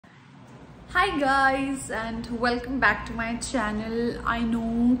Hi guys and welcome back to my channel. I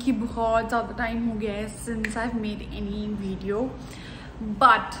know कि बहुत ज़्यादा time हो गया है since I've made any video,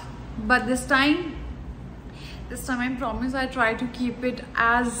 but this time I promise I try to keep it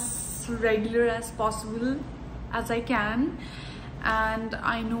as regular as possible as I can. And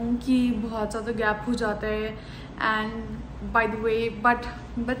I know कि बहुत ज़्यादा gap हो जाता है. And by the way,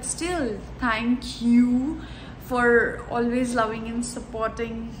 but still, thank you for always loving and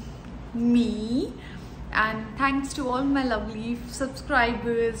supporting me, and thanks to all my lovely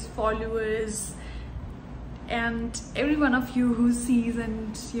subscribers, followers, and every one of you who sees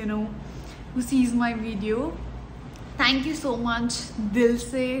and who sees my video. Thank you so much दिल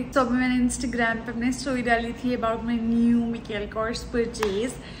से. तो अभी मैंने Instagram पे अपने story डाली थी about my new KORS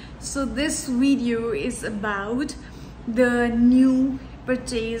purchase. So this video is about the new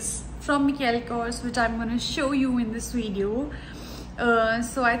purchase from KORS which I'm gonna show you in this video.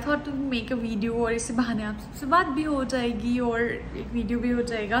 So I thought to make a video और इसी बहाने आप सबसे बात भी हो जाएगी और एक वीडियो भी हो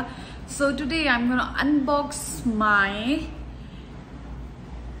जाएगा. So today I'm gonna unbox my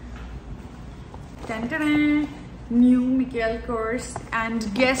new KORS,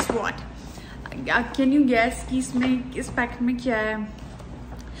 and guess what? Can you guess कि इसमें इस पैकेट में क्या है?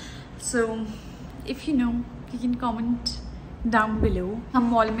 So if you know, you can comment down below. हम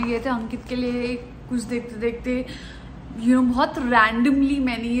मॉल में गए थे अंकित के लिए, कुछ देखते देखते बहुत रैंडमली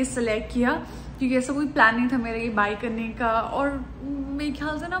मैंने ये सिलेक्ट किया क्योंकि ऐसा कोई प्लान नहीं था मेरा ये बाय करने का. और मेरे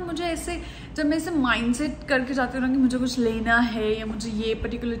ख्याल से ना मुझे ऐसे जब मैं ऐसे माइंडसेट करके जाती हूँ ना कि मुझे कुछ लेना है या मुझे ये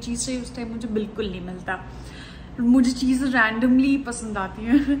पर्टिकुलर चीज़ चाहिए, उस टाइम मुझे बिल्कुल नहीं मिलता. मुझे चीज़ रैंडमली पसंद आती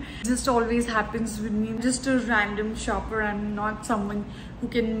है. Just always happens with me. Just a random shopper. I am not someone who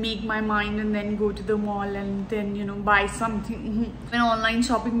can make my mind and then go to the mall and then buy something. मैं ऑनलाइन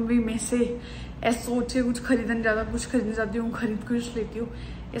शॉपिंग में भी मैं से ऐसा सोच के कुछ खरीदने ज़्यादा कुछ खरीदने जाती हूँ, खरीद कुछ लेती हूँ,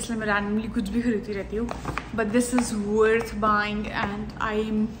 इसलिए मैं रैंडमली कुछ भी खरीदती रहती हूँ. But this is worth buying and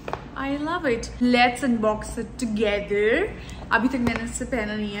I love it. Let's unbox it together. अभी तक मैंने इससे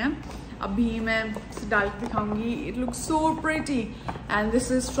पहना नहीं है, अभी मैं इसे डाल के दिखाऊंगी. It looks so pretty and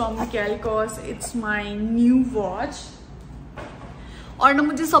this is from KORS. It's my new watch. और ना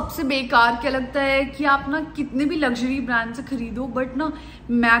मुझे सबसे बेकार क्या लगता है कि आप ना कितने भी लग्जरी ब्रांड से खरीदो, बट ना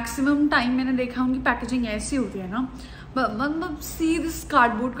मैक्सिमम टाइम मैंने देखा उनकी पैकेजिंग ऐसी होती है ना, मतलब सी दिस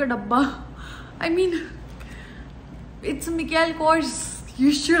कार्डबोर्ड का डब्बा. I mean it's KORS,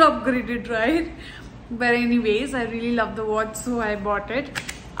 you should upgrade it, right? But anyways, I really love the watch, so I bought it.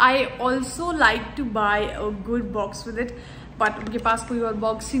 I also like to buy a good box with it, but उनके पास कोई और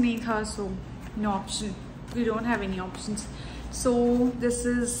box ही नहीं था, so no option. We don't have any options. So this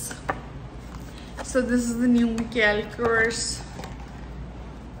is the new KORS.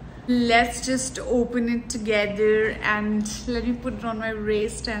 Let's just open it together and let me put it on my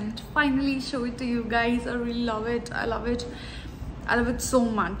wrist and finally show it to you guys. I really love it. I love it so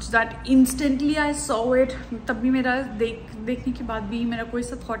much that instantly I saw it. तब भी मेरा देखने के बाद भी मेरा कोई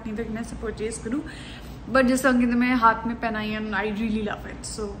सा thought नहीं था कि मैं इसे purchase करूँ, but जैसे अंकित ने मेरे हाथ में पहनाई and I really love it,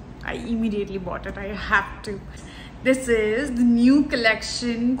 so I immediately bought it. I have to. This is the new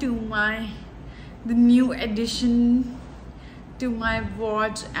collection the new addition to my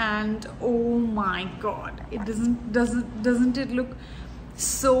watch, and oh my god, it doesn't it look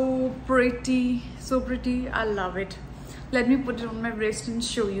so pretty, so pretty. I love it. Let me put it on my wrist and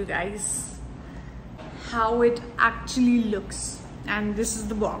show you guys how it actually looks. And this is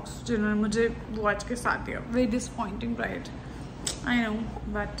the box जिन्होंने मुझे watch के साथ दिया. Very disappointing, right? I know,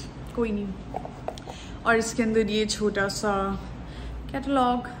 but कोई नहीं. और इसके अंदर ये छोटा सा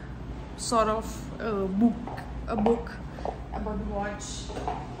catalogue, sort of a book about the watch.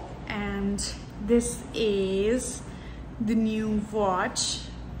 And this is the new watch.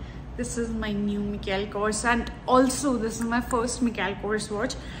 This is my new KORS, and also this is my first KORS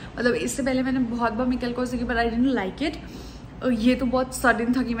watch. मतलब इससे पहले मैंने बहुत बार KORS देखी, but I didn't like it. ये तो बहुत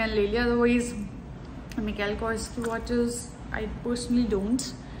sudden था कि मैंने ले लिया. अदरवाइज KORS की वॉचेस I personally don't,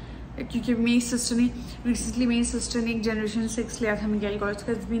 क्योंकि मेरी सिस्टर ने रिसेंटली एक जनरेशन 6 लिया था KORS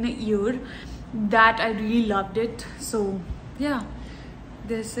का. It's been a year that I really loved it. So yeah,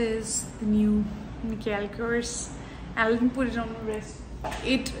 this is the new KORS, and let me put it on my wrist.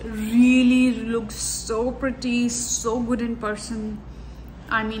 It really looks so pretty, so good in person.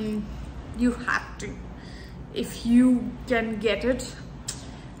 I mean, you have to if you can get it.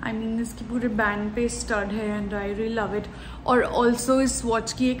 I mean, इसकी पूरे band पे stud है and I really love it. और also इस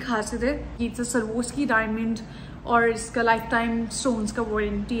watch की एक खासियत है कि इट्स सर्वोस की डायमंड और इसका लाइफ टाइम स्टोन्स का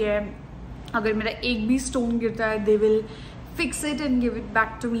वारंटी है. अगर मेरा एक भी स्टोन गिरता है, they will fix it and give it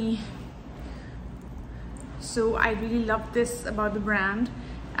back to me. So I really love this about the brand.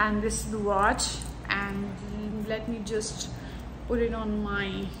 and this is the watch. And let me just put it on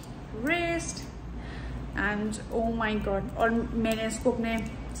my wrist. And oh my god, और मैंने इसको अपने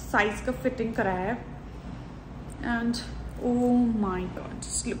size का fitting कराया है. And oh my god,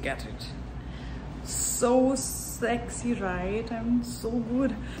 just look at it. So sexy, right? I'm so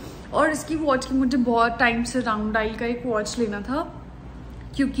good. और इसकी watch की मुझे बहुत टाइम से राउंड डायल का एक वॉच लेना था,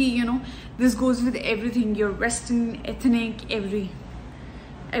 क्योंकि you know this goes with everything, your western, ethnic,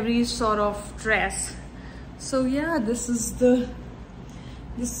 every sort of dress. So yeah, this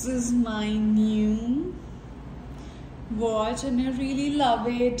is my new watch and I really love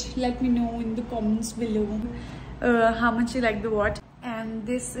it. Let me know in the comments below how much you like the watch. And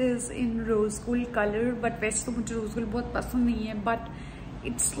this is in rose gold color, but वैसे तो मुझे rose gold बहुत पसंद नहीं है, but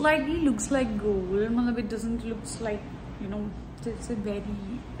it slightly looks like gold. मतलब it doesn't looks like, you know, it's a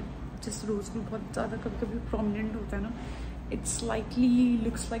very just rose gold बहुत ज़्यादा कभी-कभी prominent होता है ना. It slightly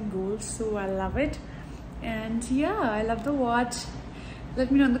looks like gold, so I love it. And yeah, I love the watch.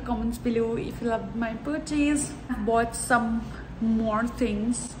 Let me know in the comments below if you loved my purchase. I've bought some more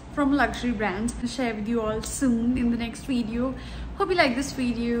things from luxury brands. I'll share with you all soon in the next video. Hope you like this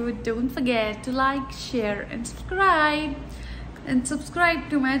video. Don't forget to like, share and subscribe. And subscribe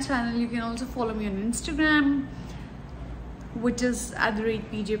to my channel. You can also follow me on Instagram, which is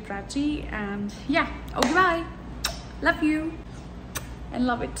 @PJ And yeah, okay, bye. Love you and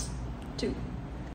love it too.